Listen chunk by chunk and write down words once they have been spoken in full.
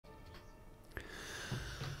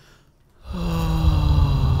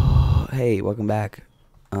hey, welcome back.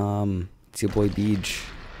 It's your boy Beej.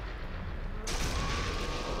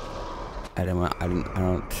 I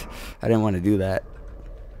didn't want to do that.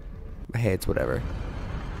 But hey, it's whatever.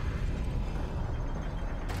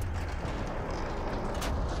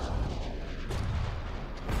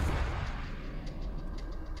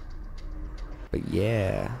 But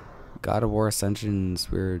yeah, God of War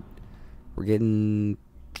Ascensions, we're getting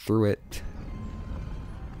through it.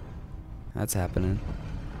 That's happening.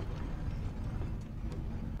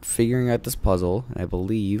 Figuring out this puzzle, and I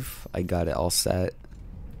believe I got it all set.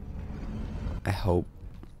 I hope.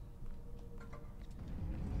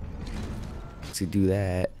 To do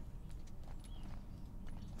that.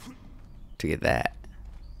 To get that.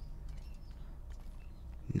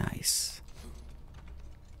 Nice.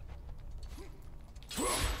 And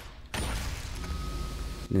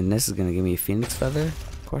then this is gonna give me a phoenix feather?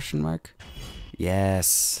 Question mark?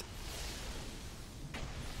 Yes.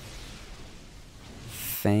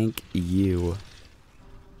 Thank you.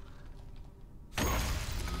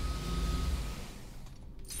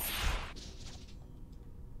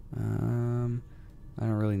 I don't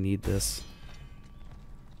really need this.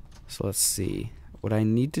 So let's see. What I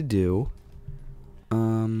need to do,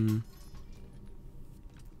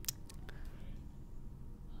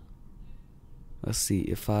 let's see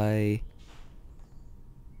if I,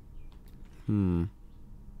 if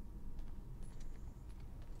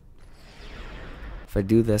I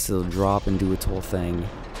do this, it'll drop and do its whole thing.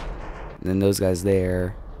 And then those guys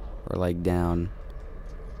there are like down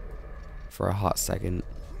for a hot second.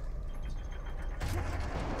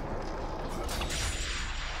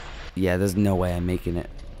 Yeah, there's no way I'm making it.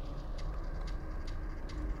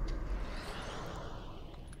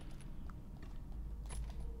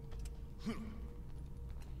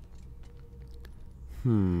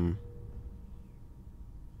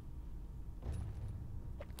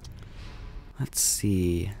 Let's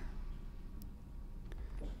see.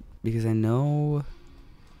 Because I know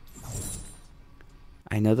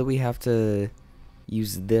that we have to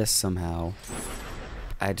use this somehow.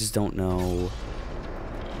 I just don't know.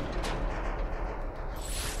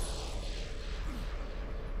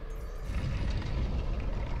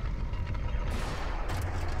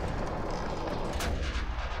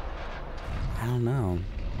 I don't know.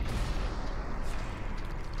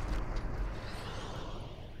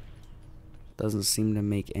 Doesn't seem to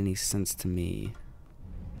make any sense to me.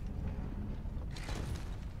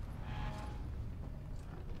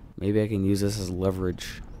 Maybe I can use this as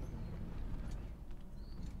leverage.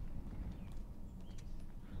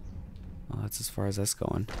 Well, that's as far as that's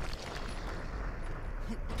going.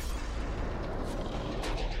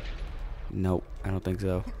 Nope, I don't think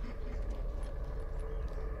so.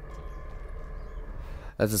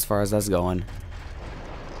 That's as far as that's going.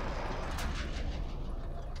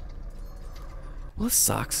 Well, this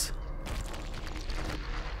sucks.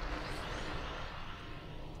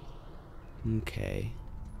 Okay.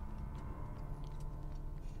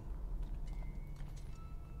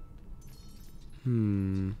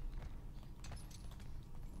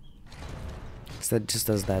 So that just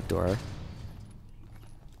does that door.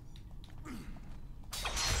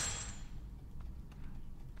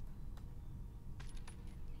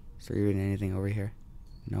 Is there even anything over here?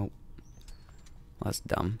 Nope. Well, that's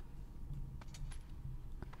dumb.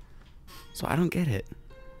 So I don't get it.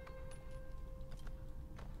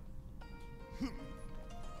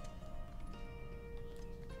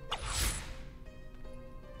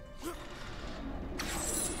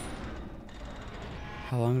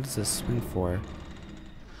 How long does this swing for?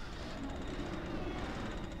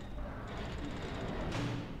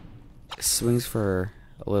 It swings for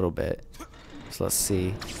a little bit. So let's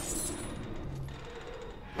see.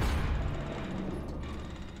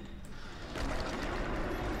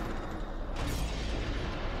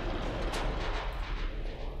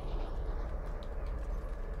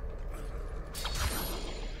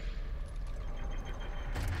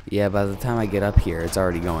 Yeah, by the time I get up here, it's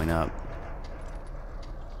already going up.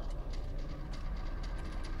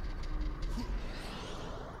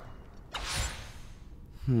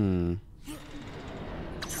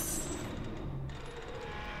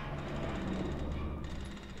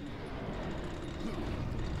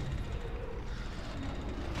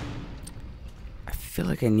 I feel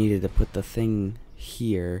like I needed to put the thing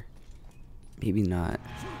here. Maybe not.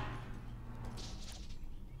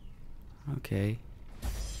 Okay.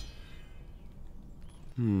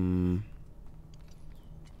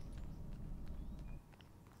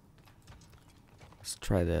 Let's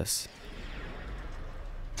try this.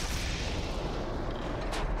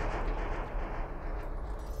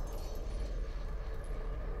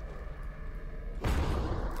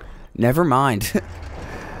 Never mind.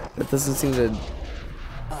 That doesn't seem to...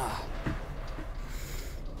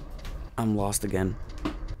 I'm lost again,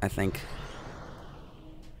 I think.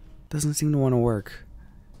 Doesn't seem to want to work.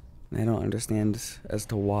 I don't understand as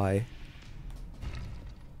to why.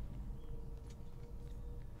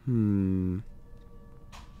 I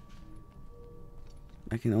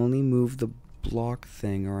can only move the block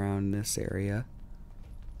thing around this area.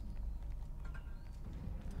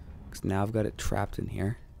 Because now I've got it trapped in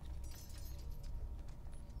here.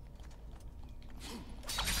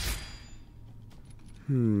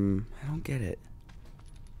 I don't get it.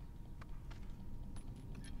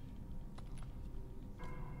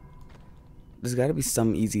 There's got to be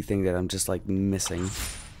some easy thing that I'm just like missing.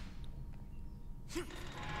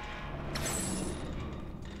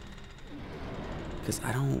 Because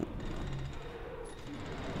I don't...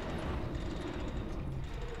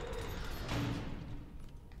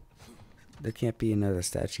 There can't be another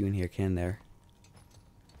statue in here, can there?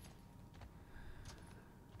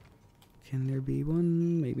 Can there be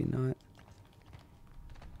one? Maybe not.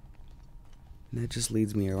 And that just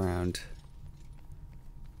leads me around.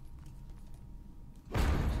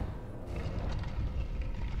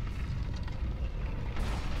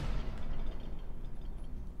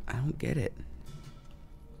 I don't get it.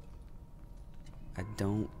 I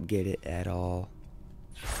don't get it at all.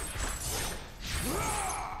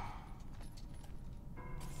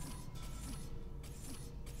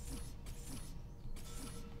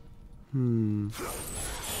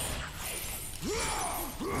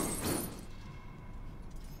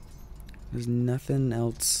 There's nothing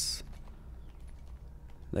else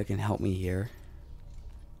that can help me here.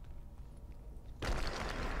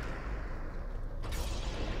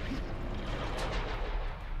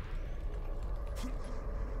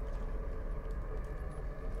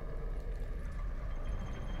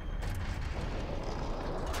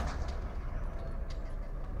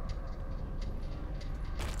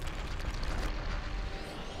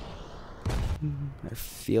 I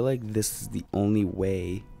feel like this is the only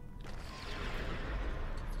way.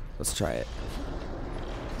 Let's try it.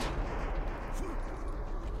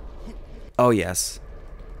 Oh, yes.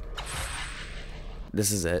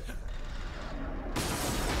 This is it.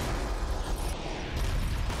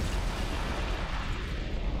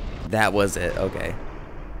 That was it. Okay.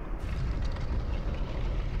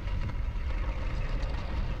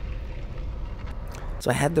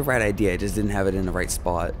 So I had the right idea, I just didn't have it in the right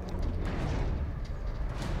spot.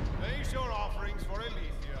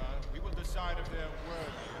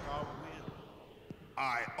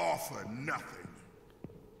 Offer nothing.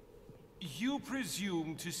 You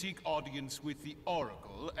presume to seek audience with the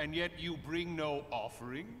Oracle, and yet you bring no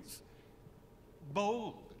offerings?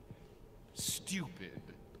 Bold. Stupid,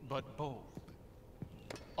 but bold.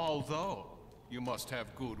 Although, you must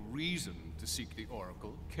have good reason to seek the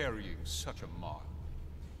Oracle, carrying such a mark.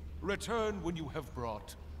 Return when you have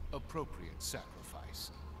brought appropriate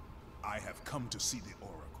sacrifice. I have come to see the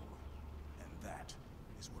Oracle, and that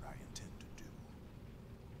is what I intend to do.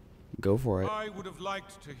 Go for it. I would have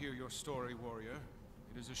liked to hear your story, warrior.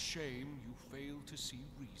 It is a shame you failed to see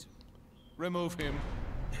reason. Remove him.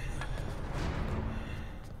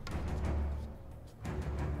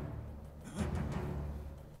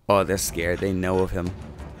 Oh, they're scared. They know of him.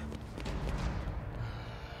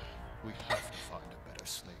 We have to find a better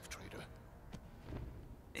slave trader.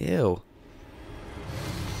 Ew.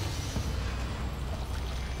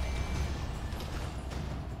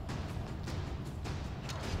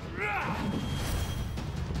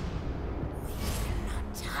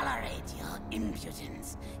 Tolerate your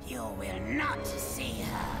impudence. You will not see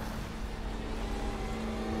her.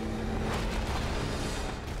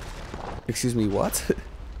 Excuse me, what?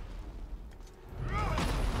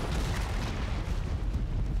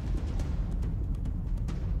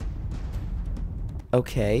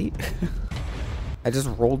 Okay. I just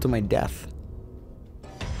rolled to my death.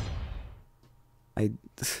 I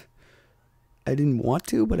didn't want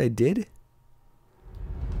to, but I did.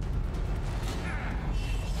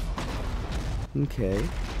 Okay.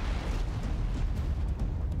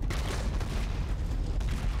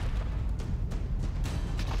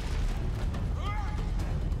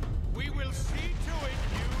 We will see to it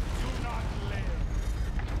you do not live.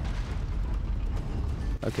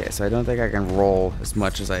 Okay, so I don't think I can roll as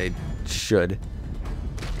much as I should.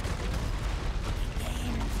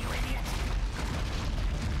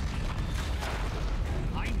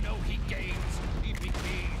 I know he gains. Leave me be.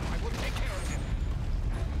 I will take care of him.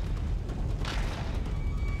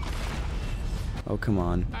 Oh, come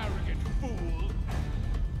on. Arrogant fool.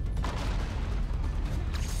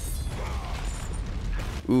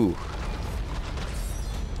 Ooh.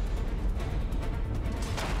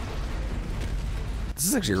 This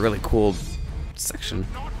is actually a really cool section.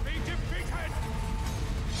 Not be defeated!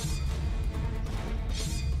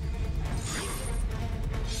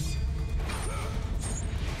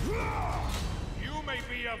 You may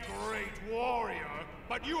be a great warrior,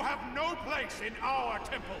 but you have no place in our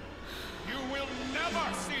temple. You will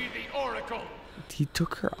never see the Oracle. He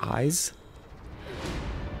took her eyes?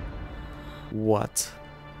 What?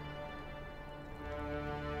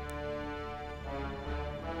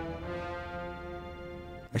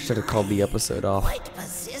 I should have called the episode off. Quite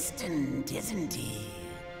persistent, isn't he?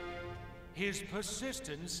 His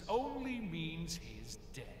persistence only means his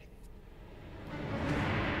death.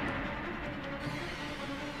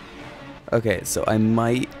 Okay, so I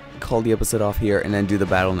might call the episode off here and then do the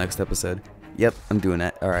battle next episode. Yep, I'm doing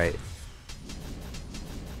that. Alright.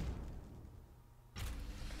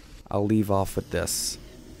 I'll leave off with this.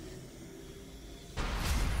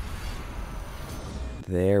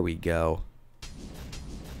 There we go.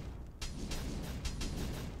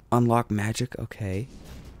 Unlock magic? Okay.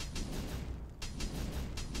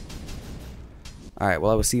 Alright,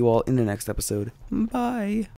 well, I will see you all in the next episode. Bye.